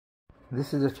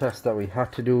This is a test that we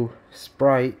had to do.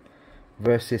 Sprite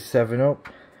versus 7-Up.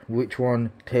 Which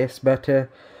one tastes better?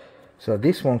 So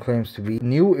this one claims to be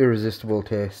new irresistible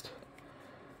taste.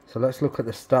 So let's look at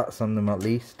the stats on them at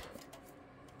least.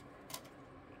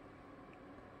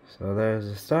 So there's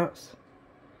the stats.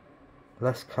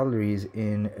 Less calories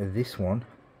in this one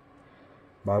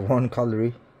by 1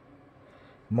 calorie.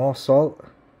 More salt.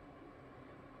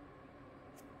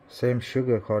 Same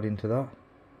sugar according to that.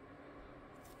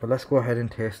 But let's go ahead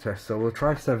and taste test. So we'll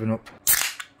try 7-Up.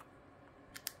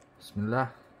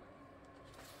 Bismillah.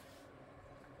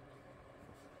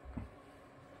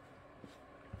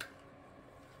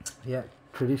 Yeah,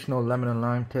 traditional lemon and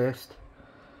lime taste.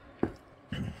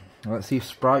 Let's see if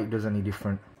Sprite does any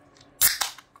different.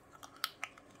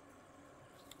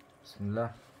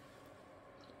 Bismillah.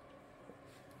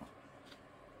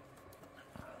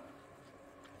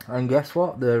 And guess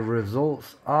what? The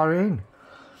results are in.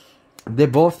 They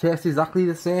both taste exactly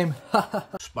the same.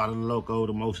 Spotted Loco,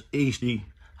 the most HD.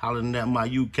 Hollering at my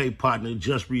UK partner,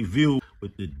 Just Review,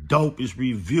 with the dopest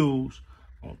reviews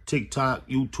on TikTok,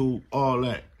 YouTube, all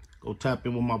that. Go tap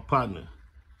in with my partner,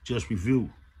 Just Review.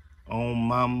 On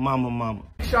my mama.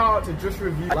 Shout out to Just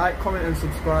Review. Like, comment and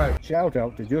subscribe. Shout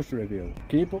out to Just Review.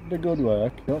 Keep up the good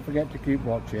work. Don't forget to keep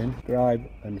watching, subscribe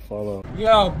and follow.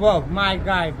 Yo, Bob, my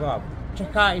guy, Bob.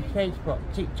 Check out his Facebook,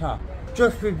 TikTok.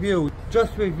 Just Review,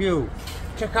 Just Review.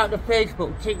 Check out the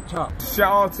Facebook, TikTok.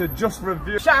 Shout out to Just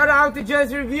Review. Shout out to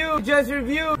Just Review, Just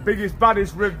Review. Biggest,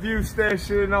 baddest review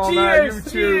station on Cheers,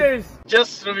 YouTube. cheers.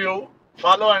 Just Review.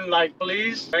 Follow and like,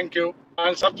 please. Thank you.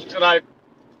 And subscribe.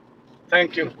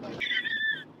 Thank you.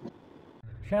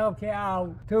 Shout it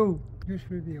out to Just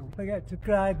Review. Forget to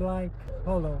subscribe, like,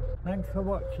 follow. Thanks for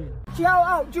watching. Shout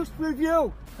out Just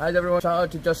Review. Hi everyone, shout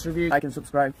out to Just Review. Like and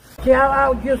subscribe. Shout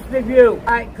out Just Review.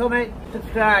 Like, comment,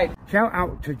 subscribe. Shout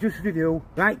out to Just Review.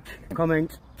 Like,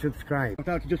 comment, subscribe. Shout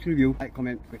out to Just Review. Like,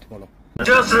 comment, click follow.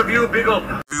 Just Review, big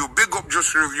up. Big up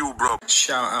Just Review, bro.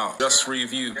 Shout out Just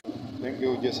Review. Thank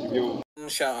you, Just Review.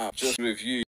 Shout out Just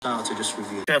Review. Shout out to Just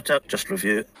Review. Shout out Just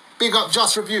Review. Big up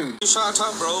Just Review. Shout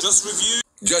out, bro. Just Review.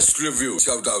 Just Review.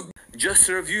 Shout out. Just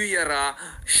Review, yara.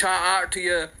 Shout out to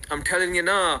you. I'm telling you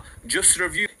now. Just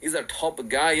Review. He's a top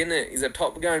guy, innit? He's a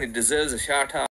top guy and he deserves a shout out.